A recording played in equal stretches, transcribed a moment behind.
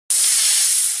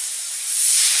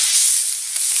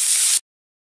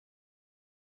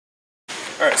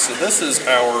Alright, so this is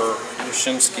our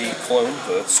Yashinsky clone,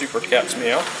 the Super Cat's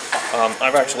Meow.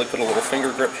 I've actually put a little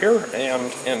finger grip here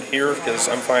and here because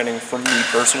I'm finding, for me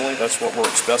personally, that's what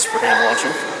works best for hand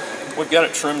launching. We've got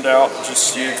it trimmed out,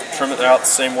 just you trim it out the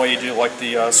same way you do like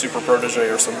the Super Protege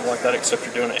or something like that, except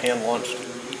you're doing it hand launched.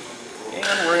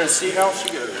 And we're going to see how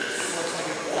she goes.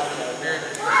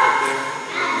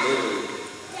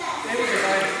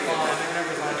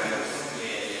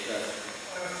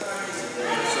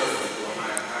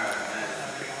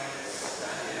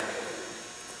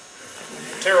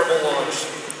 Terrible launch.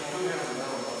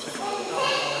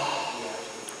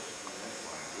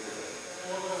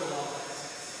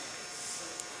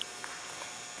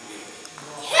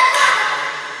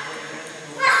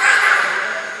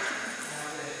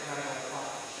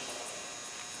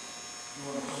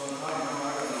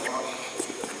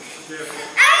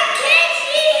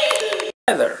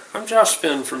 Hi there, I'm Josh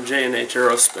Finn from J&H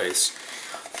Aerospace.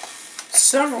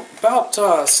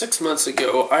 About 6 months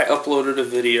ago, I uploaded a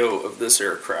video of this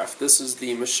aircraft. This is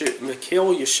the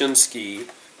Mikhail Yashinsky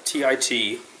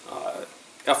TIT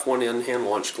F1N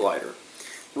hand-launched glider.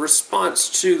 The response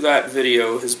to that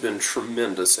video has been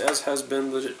tremendous, as has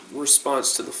been the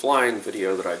response to the flying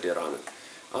video that I did on it.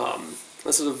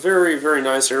 This is a very, very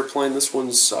nice airplane. This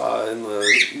one's in the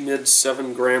mid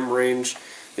 7-gram range.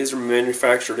 These are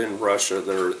manufactured in Russia.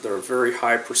 They're a very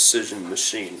high precision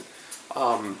machine.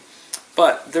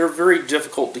 But they're very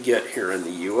difficult to get here in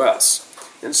the U.S.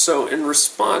 And so in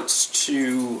response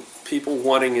to people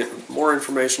wanting more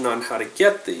information on how to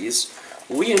get these,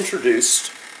 we introduced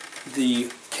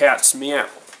the Cat's Meow.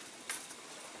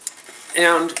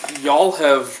 And y'all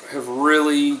have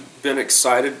really been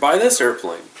excited by this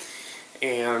airplane.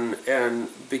 And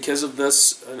because of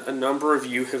this, a number of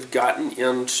you have gotten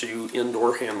into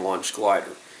indoor hand-launched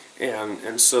glider.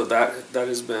 And so that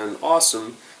has been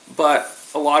awesome. But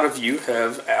a lot of you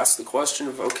have asked the question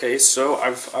of, okay, so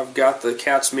I've got the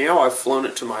Cat's Meow, I've flown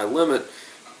it to my limit,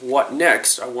 what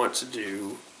next? I want to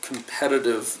do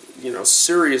competitive,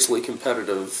 seriously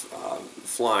competitive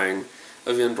flying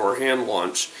of indoor hand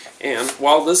launch. And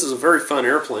while this is a very fun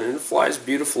airplane, and it flies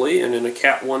beautifully, and in a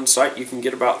Cat 1 site you can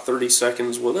get about 30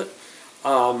 seconds with it,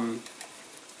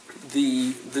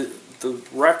 the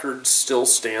record still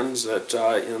stands at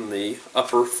in the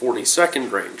upper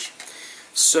 40-second range.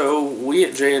 So we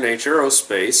at J&H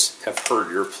Aerospace have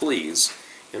heard your pleas,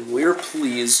 and we're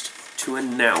pleased to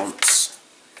announce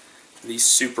the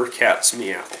Super Cat's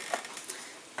Meow.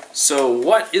 So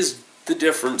what is the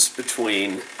difference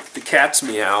between the Cat's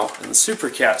Meow and the Super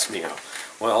Cat's Meow?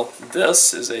 Well,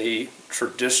 this is a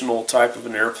traditional type of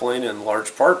an airplane in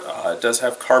large part. It does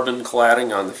have carbon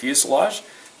cladding on the fuselage,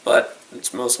 but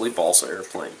it's mostly balsa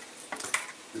airplane.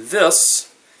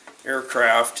 This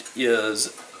aircraft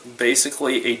is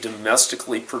basically a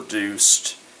domestically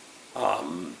produced,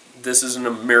 this is an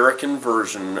American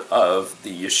version of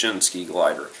the Yashinsky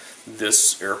glider.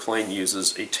 This airplane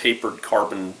uses a tapered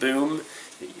carbon boom.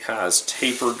 It has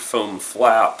tapered foam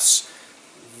flaps.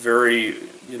 Very,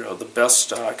 the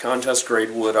best contest grade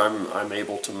wood I'm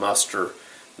able to muster.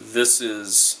 This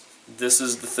is the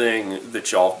thing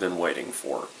that y'all have been waiting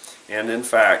for. And in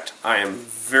fact, I am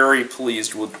very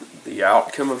pleased with the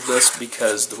outcome of this,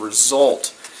 because the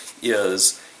result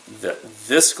is that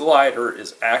this glider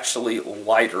is actually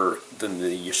lighter than the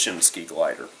Yashinsky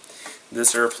glider.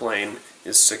 This airplane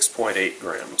is 6.8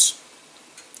 grams.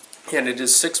 And it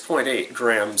is 6.8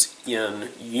 grams in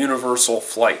universal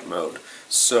flight mode.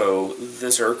 So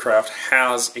this aircraft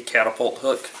has a catapult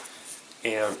hook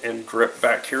and grip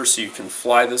back here, so you can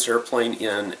fly this airplane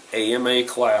in AMA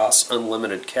class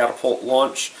unlimited catapult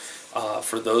launch.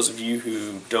 For those of you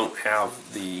who don't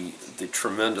have the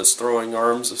tremendous throwing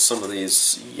arms of some of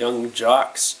these young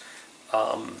jocks,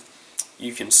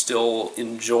 you can still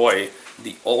enjoy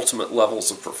the ultimate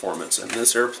levels of performance. And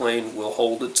this airplane will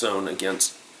hold its own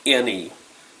against any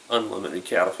unlimited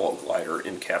catapult glider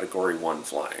in Category 1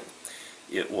 flying.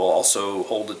 It will also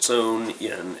hold its own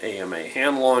in AMA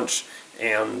hand launch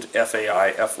and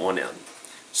FAI F1N.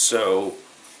 So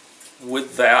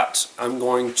with that, I'm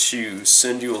going to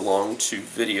send you along to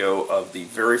video of the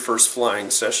very first flying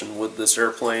session with this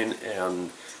airplane,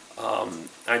 and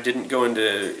I didn't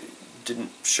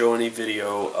show any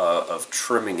video of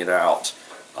trimming it out,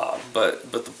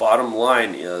 but the bottom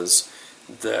line is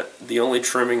that the only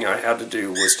trimming I had to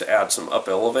do was to add some up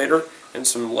elevator and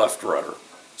some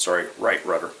right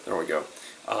rudder. There we go.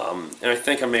 And I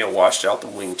think I may have washed out the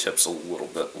wingtips a little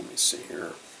bit. Let me see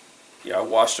here. Yeah, I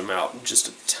washed them out just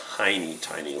a tiny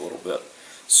little bit.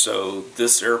 So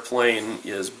this airplane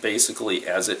is basically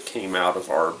as it came out of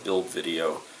our build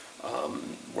video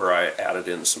where I added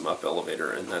in some up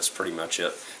elevator, and that's pretty much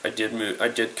it. I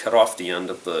did cut off the end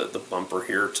of the bumper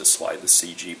here to slide the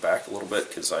CG back a little bit,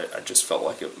 because I just felt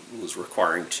like it was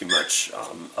requiring too much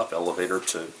up elevator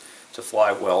to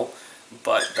fly well.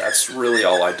 But that's really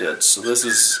all I did. So this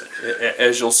is,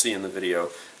 as you'll see in the video,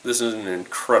 this is an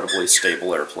incredibly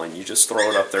stable airplane. You just throw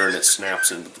it up there and it snaps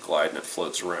into the glide and it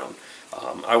floats around.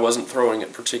 I wasn't throwing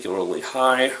it particularly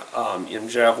high. In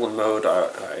javelin mode,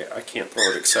 I can't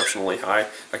throw it exceptionally high.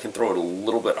 I can throw it a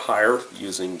little bit higher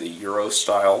using the Euro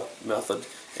style method,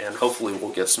 and hopefully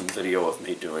we'll get some video of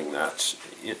me doing that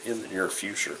in the near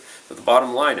future. But the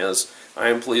bottom line is, I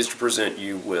am pleased to present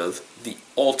you with the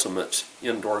ultimate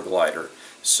indoor glider.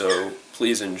 So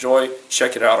please enjoy.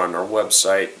 Check it out on our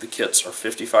website. The kits are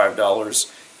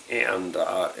 $55, and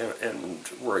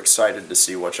we're excited to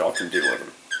see what y'all can do with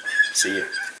them. See you.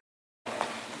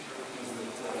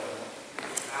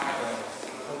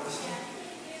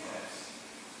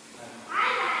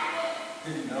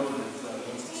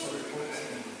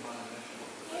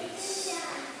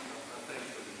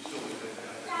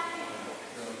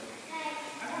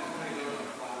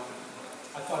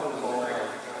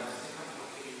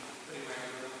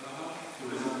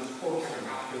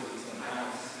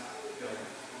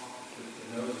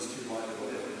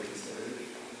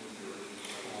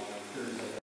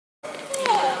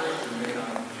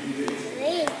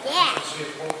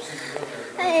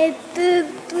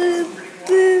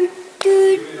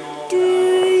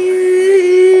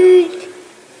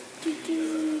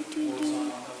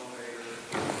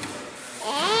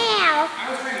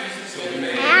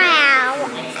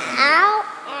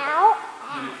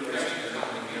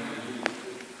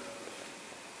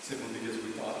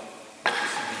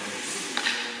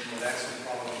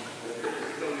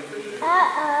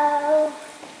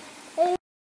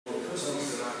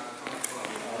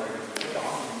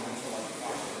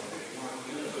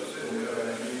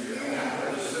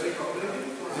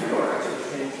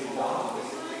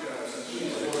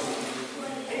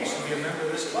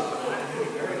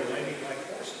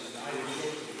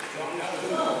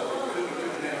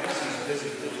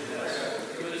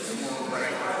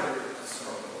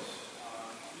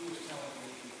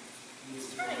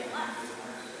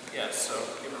 Yeah, so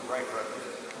give it right there.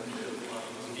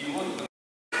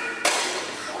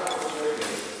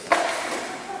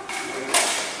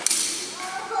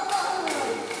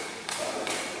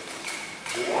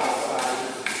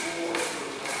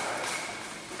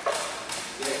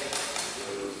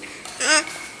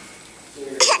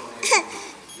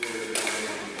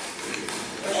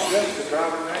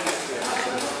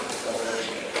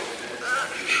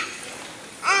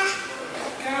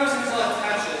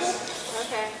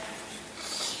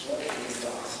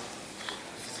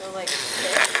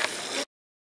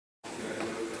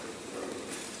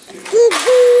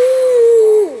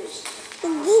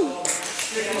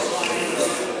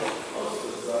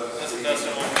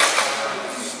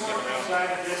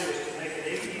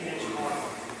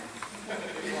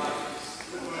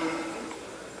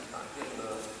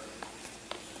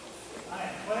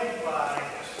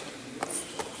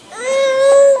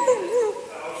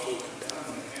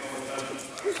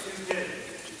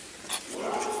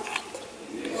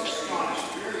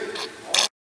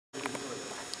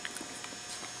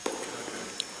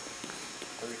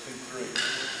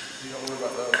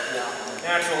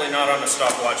 Naturally not on a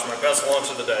stopwatch, my best launch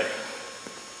of the day.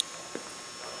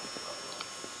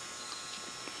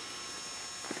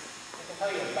 I can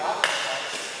tell you about it.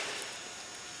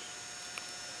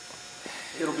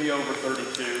 It'll be over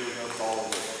 32, that's all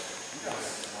of it.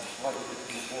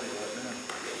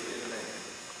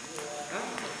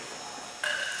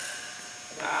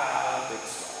 Big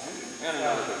stop. And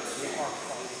another big stop.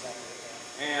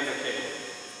 And a cable.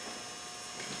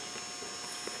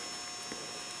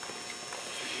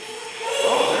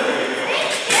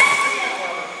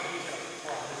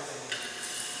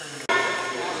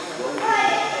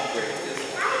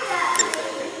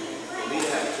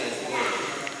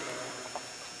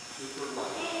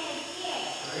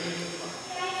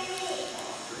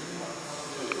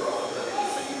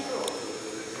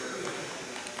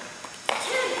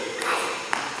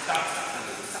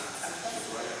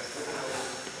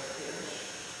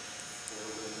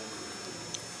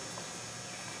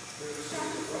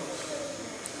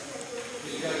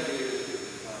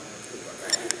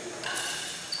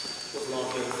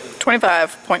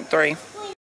 $25.3.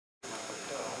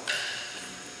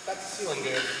 That's feeling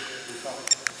good.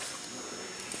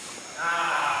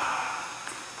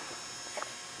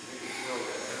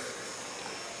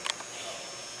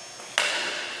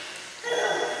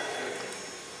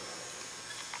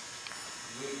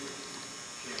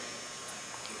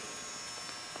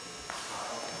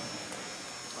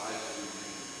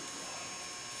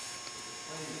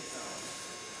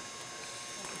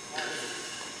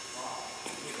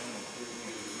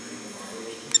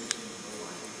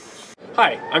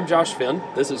 Hi, I'm Josh Finn.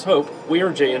 This is Hope. We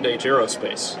are J&H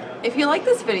Aerospace. If you like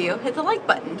this video, hit the like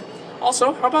button.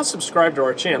 Also, how about subscribe to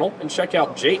our channel and check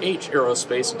out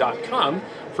jhaerospace.com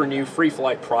for new free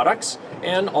flight products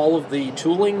and all of the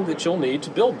tooling that you'll need to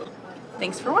build them.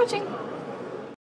 Thanks for watching.